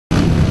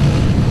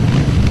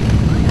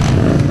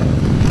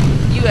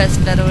U.S.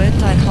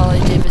 veterans on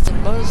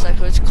Harley-Davidson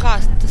motorcycles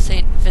crossed the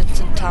St.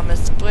 Vincent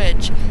Thomas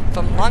Bridge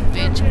from Long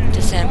Beach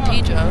to San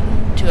Pedro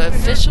to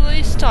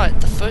officially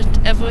start the first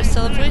ever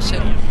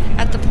celebration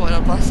at the Port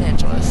of Los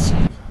Angeles.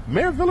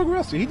 Mayor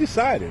Villariagosa, he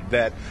decided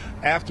that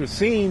after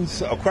seeing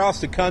across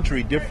the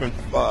country different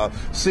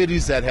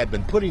cities that had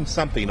been putting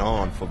something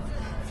on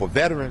for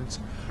veterans,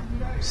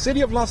 the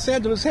city of Los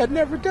Angeles had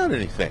never done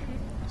anything.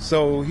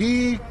 So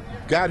he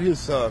got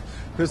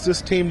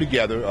this team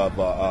together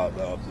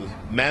of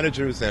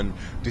managers and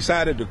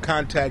decided to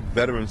contact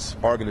veterans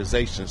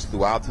organizations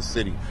throughout the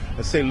city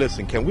and say,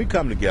 listen, can we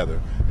come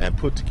together and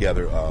put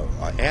together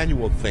an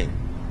annual thing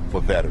for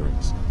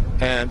veterans?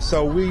 And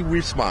so we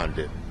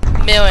responded.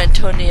 Mayor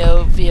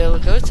Antonio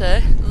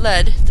Villariagosa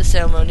led the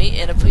ceremony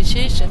in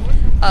appreciation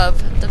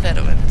of the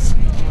veterans.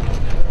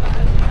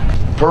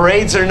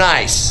 Parades are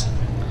nice,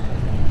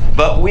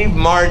 but we've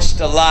marched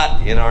a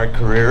lot in our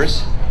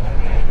careers.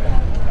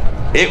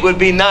 It would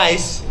be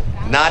nice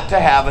not to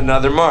have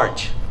another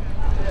march.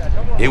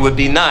 It would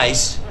be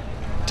nice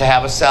to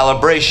have a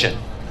celebration.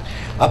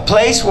 A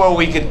place where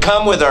we could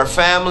come with our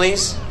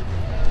families,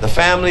 the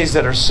families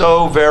that are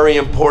so very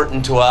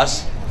important to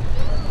us,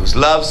 whose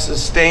love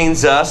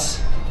sustains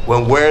us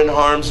when we're in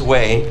harm's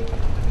way,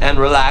 and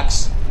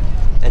relax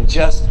and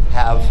just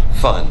have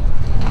fun.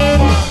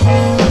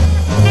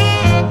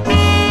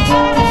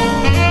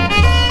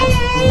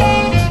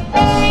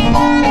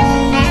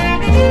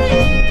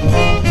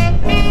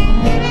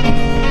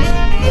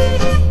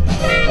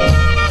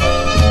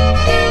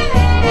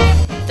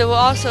 There were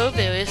also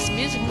various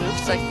music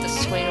groups like the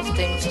Swing of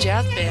Things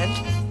Jazz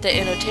Band that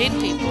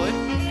entertained people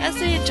as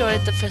they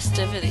enjoyed the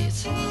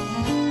festivities.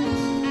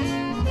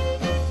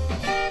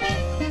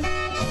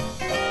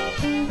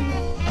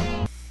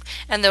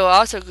 And there were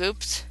also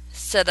groups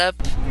set up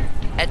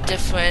at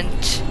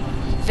different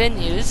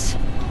venues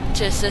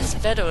to assist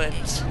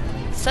veterans,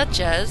 such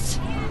as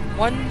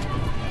one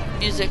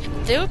music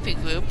therapy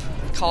group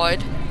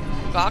called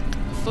Rock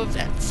for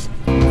Vets.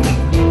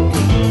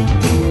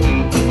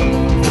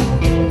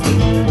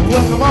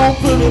 Well, come on,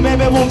 pretty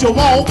baby, won't you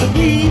walk with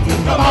me?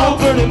 Come on,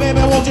 pretty baby,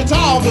 won't you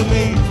talk with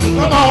me?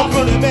 Come on,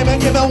 pretty baby,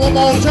 give me one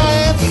more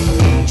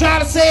chance. Try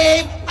to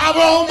save our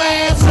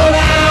romance. Slow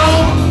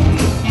down.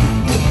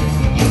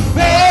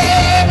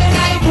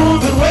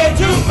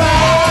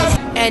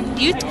 And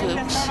youth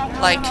groups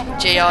like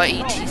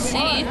JRETC,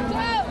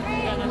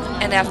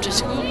 an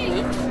after-school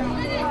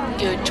group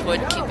geared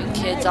toward keeping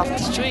kids off the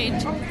street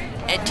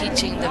and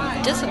teaching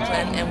them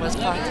discipline and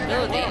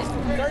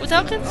responsibilities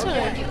without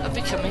concern of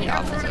becoming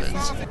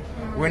officers.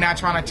 We're not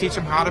trying to teach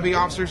them how to be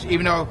officers,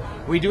 even though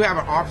we do have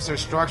an officer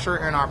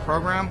structure in our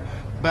program,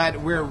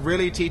 but we're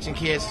really teaching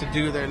kids to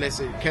do their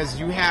listen, because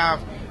you have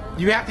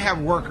to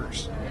have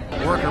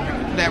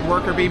that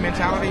worker bee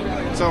mentality.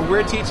 So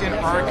we're teaching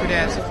our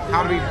cadets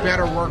how to be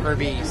better worker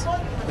bees.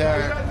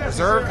 The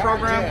reserve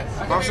program,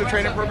 officer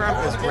training program,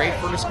 is great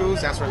for the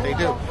schools. That's what they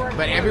do.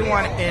 But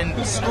everyone in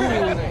the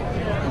school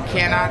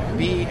cannot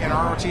be in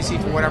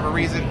ROTC for whatever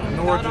reason,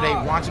 nor do they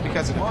want to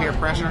because of the peer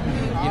pressure.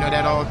 You know,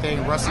 that old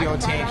thing, rusty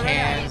old tin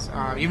cans.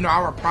 Even though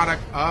I'm a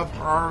product of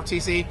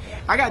ROTC,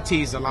 I got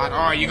teased a lot.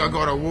 Oh, you're going to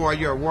go to war,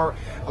 you're a war.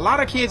 A lot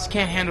of kids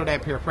can't handle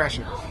that peer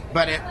pressure.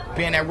 But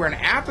being that we're an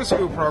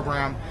after-school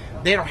program,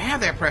 they don't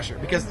have that pressure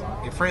because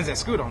their friends at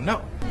school don't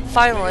know.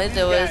 Finally,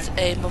 there was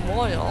a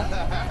memorial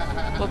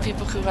where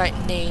people could write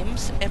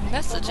names and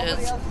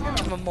messages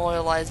to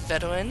memorialize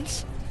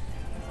veterans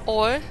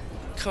or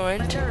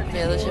current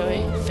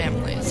military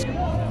families.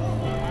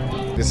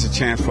 This is a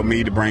chance for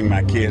me to bring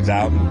my kids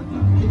out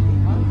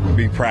and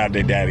be proud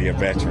their daddy a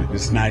veteran.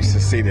 It's nice to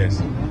see this.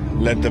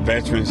 Let the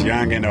veterans,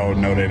 young and old,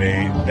 know that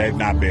they've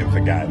not been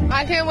forgotten.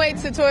 I can't wait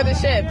to tour the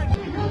ship.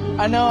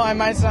 I know I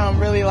might sound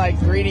really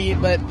greedy,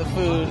 but the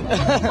food.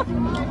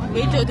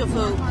 Me too, the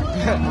food.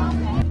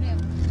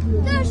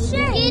 The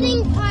ship.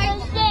 Eating our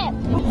ship.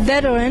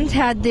 Veterans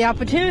had the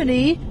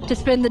opportunity to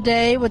spend the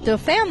day with their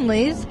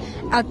families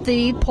at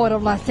the Port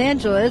of Los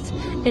Angeles,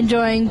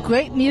 enjoying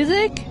great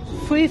music,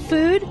 free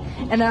food,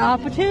 and an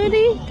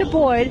opportunity to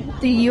board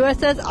the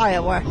USS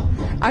Iowa.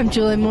 I'm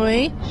Julie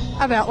Marie,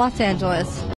 about Los Angeles.